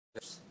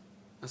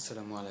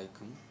আসসালামু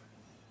আলাইকুম।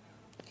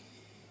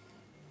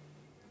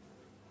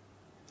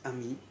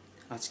 আমি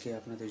আজকে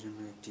আপনাদের জন্য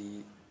একটি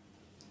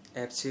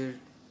অ্যাপসের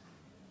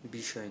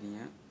বিষয়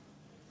নিয়ে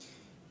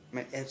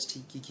অ্যাপসটি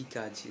কী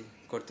কাজ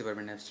করতে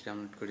পারবেন, অ্যাপসটি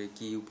ডাউনলোড করে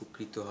কী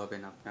উপকৃত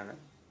হবেন আপনারা,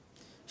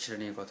 সেটা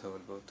নিয়ে কথা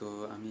বলবো। তো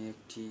আমি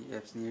একটি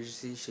অ্যাপস নিয়ে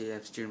এসেছি। সেই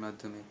অ্যাপসটির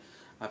মাধ্যমে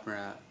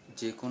আপনারা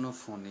যে কোনো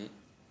ফোনে,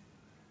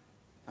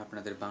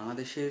 আপনাদের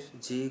বাংলাদেশের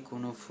যে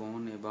কোনো ফোন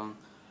এবং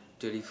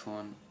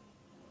টেলিফোন,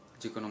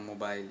 যে কোনো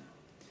মোবাইল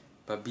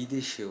বা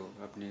বিদেশেও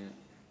আপনি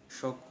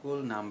সকল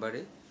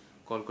নাম্বারে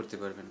কল করতে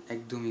পারবেন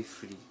একদমই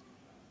ফ্রি।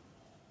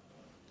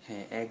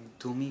 হ্যাঁ,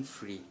 একদমই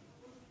ফ্রি।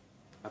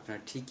 আপনারা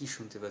ঠিকই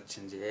শুনতে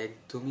পাচ্ছেন যে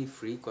একদমই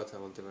ফ্রি কথা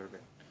বলতে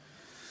পারবেন।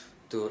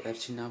 তো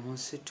অ্যাপসটির নাম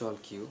হচ্ছে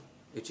টলকিউ।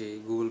 এটি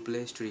গুগল প্লে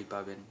স্টোরেই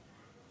পাবেন।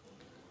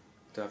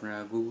 তো আপনারা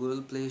গুগল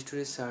প্লে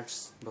স্টোরে সার্চ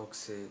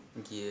বক্সে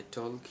গিয়ে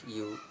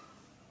টলকিউ,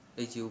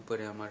 এই যে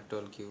উপরে আমার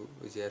টলকিউ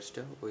ওই যে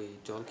অ্যাপসটা, ওই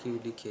টলকিউ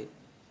লিখে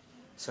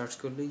সার্চ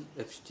করলেই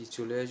অ্যাপসটি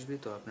চলে আসবে।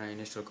 তো আপনারা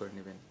ইনস্টল করে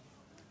নেবেন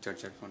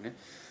চার্জার ফোনে।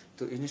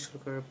 তো ইনস্টল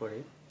করার পরে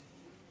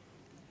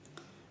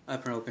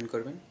আপনারা ওপেন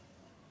করবেন।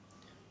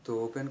 তো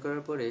ওপেন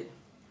করার পরে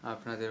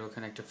আপনাদের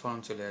ওখানে একটা ফর্ম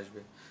চলে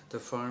আসবে। তো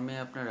ফর্মে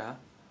আপনারা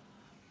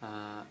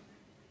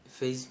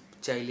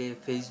চাইলে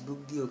ফেসবুক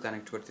দিয়েও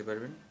কানেক্ট করতে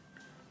পারবেন,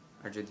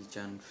 আর যদি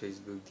চান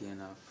ফেসবুক দিয়ে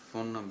না,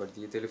 ফোন নাম্বার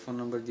দিয়ে, তাহলে ফোন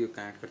নাম্বার দিয়েও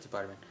কানেক্ট করতে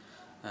পারবেন।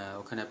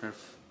 ওখানে আপনার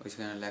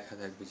ওইখানে লেখা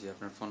থাকবে যে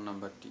আপনার ফোন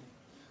নাম্বারটি।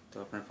 তো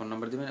আপনার ফোন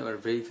নাম্বার দেবেন, এবার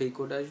ভেরিফাই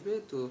কোড আসবে।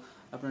 তো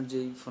আপনার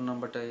যেই ফোন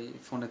নাম্বারটাই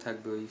ফোনে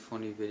থাকবে ওই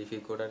ফোনই ভেরিফাই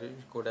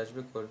কোড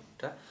আসবে।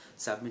 কোডটা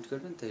সাবমিট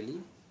করবেন, তাইলেই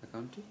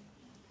অ্যাকাউন্টটি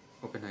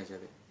ওপেন হয়ে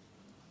যাবে।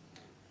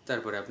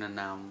 তারপরে আপনার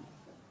নাম,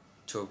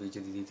 ছবি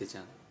যদি দিতে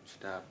চান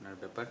সেটা আপনার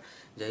ব্যাপার।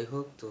 যাই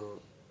হোক, তো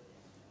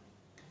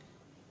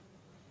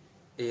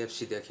এই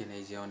অ্যাপসটি দেখেন,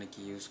 এই যে অনেকে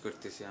ইউজ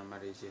করতেছে,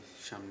 আমার এই যে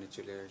সামনে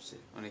চলে আসছে,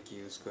 অনেকে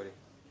ইউজ করে।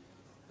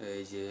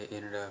 এই যে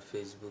এনারা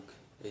ফেসবুক,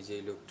 এই যে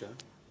এই লোকটা,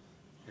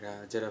 এরা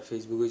যারা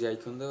ফেসবুকে যে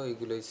আইকন দেওয়া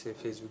ওইগুলো হচ্ছে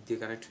ফেসবুক দিয়ে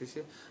কানেক্ট হয়েছে,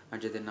 আর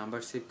যাদের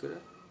নাম্বার সেভ করা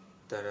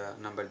তারা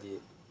নাম্বার দিয়ে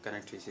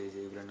কানেক্ট হয়েছে। এই যে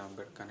এগুলো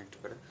নাম্বার কানেক্ট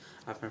করা।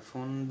 আপনার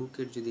ফোন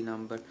বুকের যদি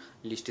নাম্বার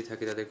লিস্টে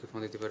থাকে তাদেরকে ফোন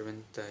দিতে পারবেন,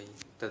 তাই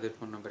তাদের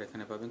ফোন নাম্বার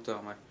এখানে পাবেন। তো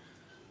আমার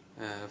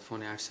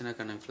ফোনে আসছে না,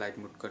 কারণ আমি ফ্লাইট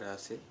মোড করা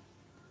আছে।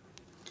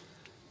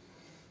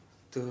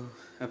 তো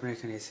আপনার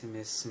এখানে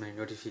SMS মানে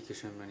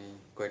নোটিফিকেশন, মানে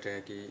কয়টা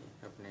কি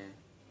আপনি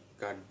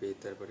কাটবে,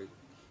 তারপরে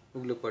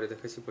ওগুলো পরে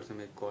দেখাচ্ছি।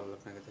 প্রথমে কল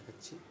আপনাকে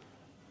দেখাচ্ছি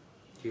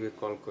কীভাবে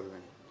কল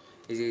করবেন।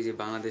 এই যে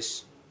বাংলাদেশ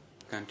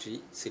কান্ট্রি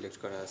সিলেক্ট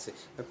করা আছে,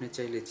 আপনি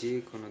চাইলে যে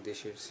কোনো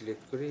দেশের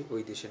সিলেক্ট করে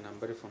ওই দেশের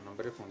নাম্বারে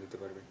ফোন দিতে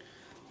পারবেন।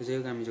 তো যাই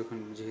হোক, আমি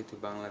যেহেতু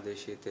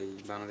বাংলাদেশে, তাই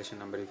বাংলাদেশের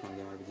নাম্বারেই ফোন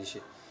দিই। আমার বিদেশে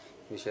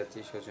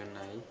আত্মীয় স্বজন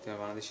নাই, তাই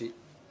বাংলাদেশি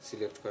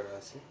সিলেক্ট করা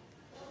আছে।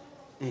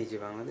 এই যে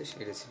বাংলাদেশ,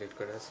 এটা সিলেক্ট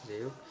করা আছে।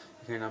 যাই হোক,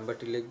 এখানে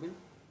নাম্বারটি লিখবেন।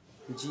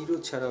 0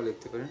 ছাড়াও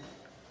লিখতে পারেন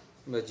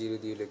বা 0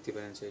 দিয়ে লিখতে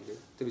পারেন চাইলে,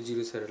 তবে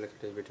 0 ছাড়া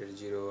লেখাটাই বেটার।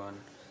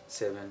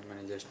 017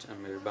 মানে জাস্ট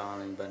আমার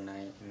বাংলা, বা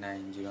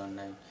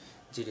 9019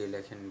 জিরো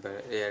লেখেন, বা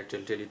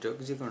এয়ারটেল, টেলিটক,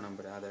 যে কোনো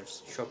নাম্বারে, আদার্স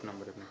সব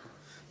নাম্বারে আপনি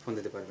ফোন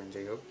দিতে পারবেন।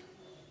 যাই হোক,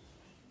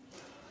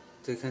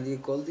 তো এখান থেকে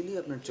কল দিলেই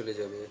আপনার চলে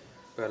যাবে।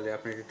 পারলে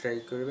আপনি এটা ট্রাই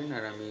করবেন,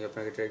 আর আমি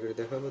আপনাকে ট্রাই করে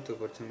দেখাবো। তো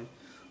প্রথমে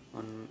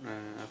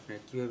আপনি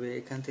কীভাবে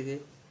এখান থেকে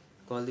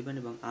কল দিবেন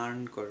এবং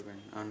আর্ন করবেন।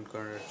 আর্ন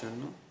করার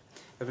জন্য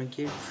আপনি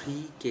ফ্রি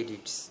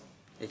ক্রেডিটস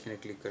এখানে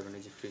ক্লিক করবেন।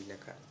 এই যে ফ্রি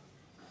লেখা,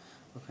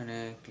 ওখানে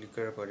ক্লিক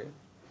করার পরে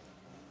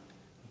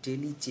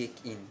ডেলি চেক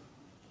ইন,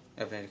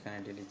 আপনার এখানে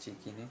ডেলি চেক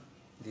ইনে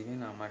দিবেন।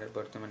 আমার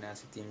বর্তমানে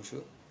আছে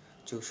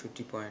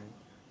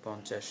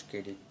 364.50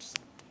 ক্রেডিটস।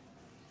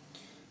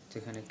 তো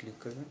এখানে ক্লিক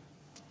করবেন।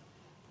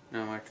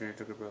 আমার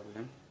নেটওয়ার্কের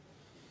প্রবলেম,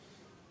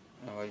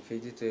 ওয়াইফাই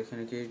দিয়ে। তো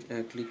এখানে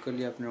ক্লিক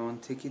করলে আপনার 1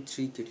 থেকে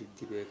 3 ক্রেডিট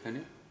দিবে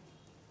এখানে,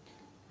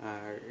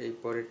 আর এই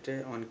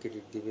পরেরটায় 1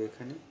 ক্রেডিট দিবে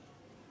এখানে।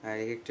 আর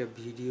একটা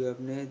ভিডিও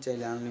আপনি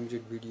চাইলে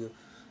আনলিমিটেড ভিডিও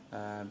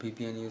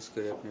VPN ইউজ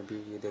করে আপনি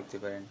ভিডিও দেখতে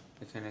পারেন।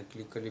 এখানে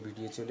ক্লিক করলে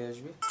ভিডিও চলে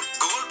আসবে।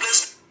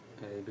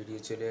 এই ভিডিও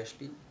চলে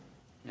আসলেই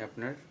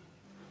আপনার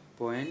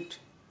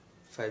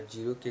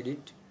 0.50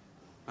 ক্রেডিট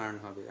আর্ন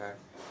হবে। আর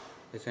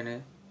এখানে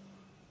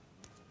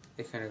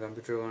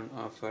কম্পিউটার ওয়ান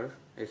অফার,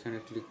 এখানে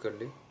ক্লিক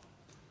করলে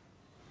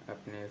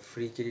আপনি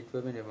ফ্রি ক্রেডিট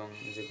পাবেন, এবং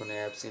যে কোনো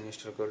অ্যাপস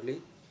ইনস্টল করলেই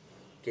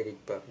ক্রেডিট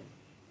পাবেন।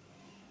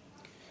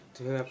 তো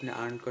এভাবে আপনি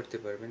আর্ন করতে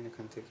পারবেন।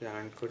 এখান থেকে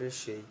আর্ন করে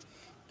সেই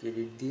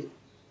ক্রেডিট দিয়ে,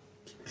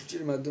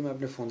 ক্রেডিটের মাধ্যমে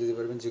আপনি ফোন দিতে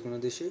পারবেন যে কোনো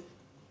দেশে।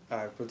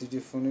 আর প্রতিটি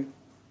ফোনের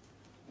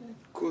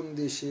কোন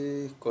দেশে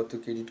কত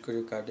ক্রেডিট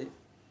করে কাটে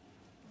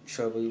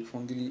সব ওই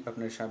ফোন দিলেই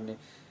আপনার সামনে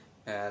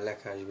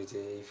লেখা আসবে যে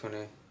এই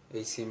ফোনে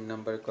এই সিম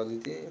নাম্বারে কল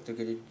দিতে এত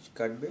ক্রেডিট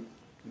কাটবে।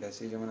 ব্যাস,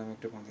 এই যেমন আমি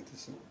একটা ফোন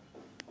দিতেছি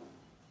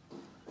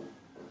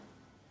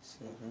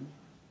 7,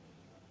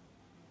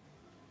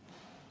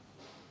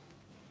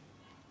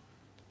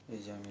 এই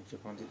যে আমি একটা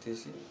ফোন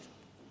দিতেছি,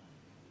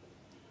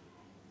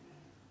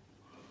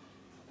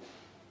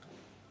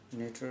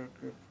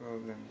 নেটওয়ার্কের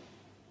প্রবলেম।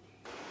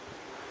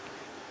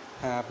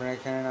 হ্যাঁ, আপনার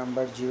এখানে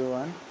নাম্বার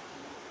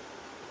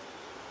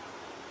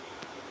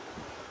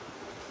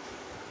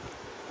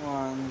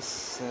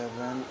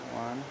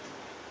 011714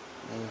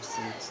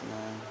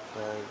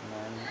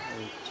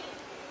 86958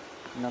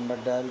 নাম্বার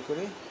ডায়াল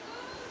করে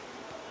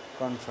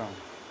কনফার্ম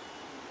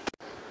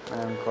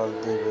আমি কল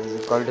দেব। এই যে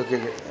কল ঢুকে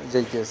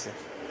যাইতেছে,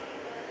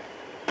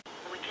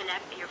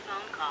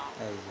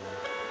 এই যে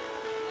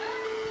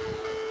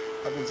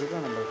আপনি যে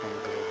কোনো নাম্বার ফোন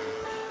করবেন,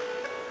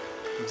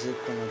 যে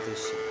কোনো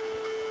দেশে।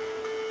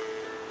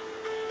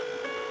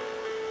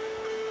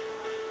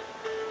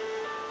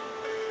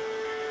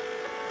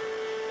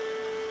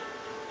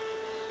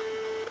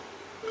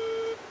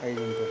 এই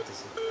রিং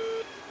করতেছে।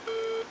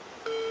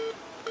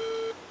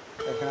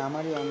 এখন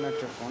আমারই অন্য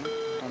একটা ফোন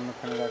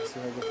অন্যখানে রাখছি,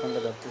 হয়তো ফোনটা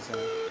ধরতেছে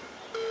না।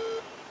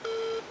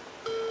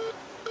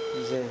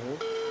 যাই হোক,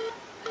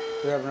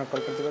 তবে আপনারা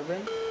কল করতে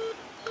পারবেন।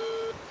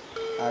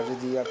 আর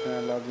যদি আপনারা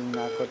লগ ইন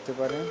না করতে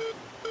পারেন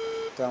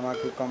তো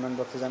আমাকে কমেন্ট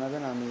বক্সে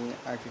জানাবেন, আমি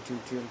আরেকটি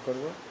টিউটোরিয়াল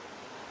করব,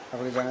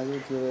 আপনাকে জানা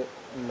যাবে কীভাবে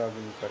লগ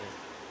ইন করে।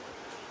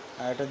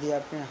 আর এটা দিয়ে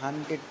আপনি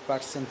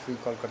 100% ফ্রি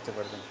কল করতে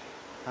পারবেন,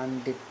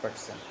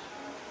 100%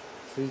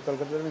 ফ্রি কল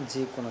করতে পারবেন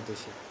যে কোনো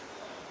দেশে।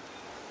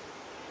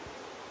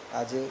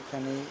 আজ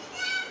এখানেই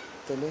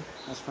তাহলে,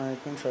 আসসালামু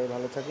আলাইকুম, সবাই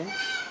ভালো থাকেন।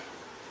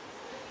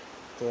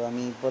 তো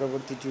আমি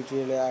পরবর্তী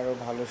টিউটোরিয়ালে আরও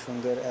ভালো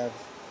সুন্দর অ্যাপ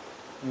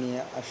নিয়ে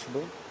আসব,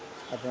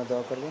 আপনারা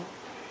দোয়া করবেন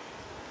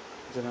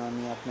যেন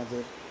আমি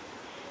আপনাদের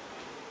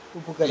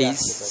উপকারে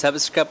Please আসতে পারি।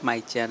 subscribe my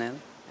channel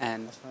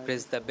and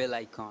press the bell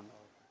icon.